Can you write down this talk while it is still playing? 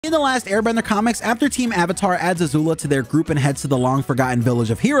In the Last Airbender comics, after Team Avatar adds Azula to their group and heads to the long-forgotten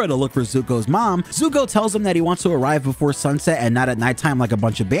village of Hira to look for Zuko's mom, Zuko tells him that he wants to arrive before sunset and not at nighttime like a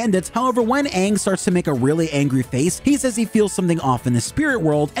bunch of bandits. However, when Aang starts to make a really angry face, he says he feels something off in the spirit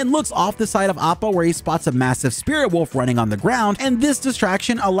world and looks off the side of Appa where he spots a massive spirit wolf running on the ground, and this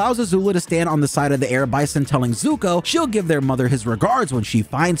distraction allows Azula to stand on the side of the Air Bison, telling Zuko she'll give their mother his regards when she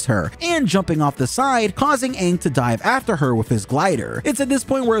finds her, and jumping off the side, causing Aang to dive after her with his glider. It's at this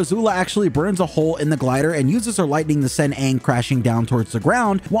point where Azula actually burns a hole in the glider and uses her lightning to send Aang crashing down towards the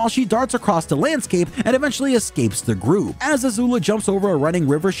ground, while she darts across the landscape and eventually escapes the group. As Azula jumps over a running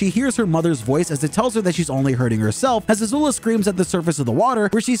river, she hears her mother's voice as it tells her that she's only hurting herself, as Azula screams at the surface of the water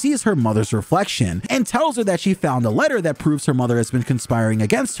where she sees her mother's reflection, and tells her that she found a letter that proves her mother has been conspiring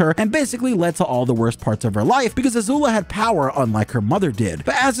against her and basically led to all the worst parts of her life because Azula had power unlike her mother did.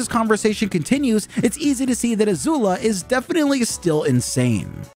 But as this conversation continues, it's easy to see that Azula is definitely still insane.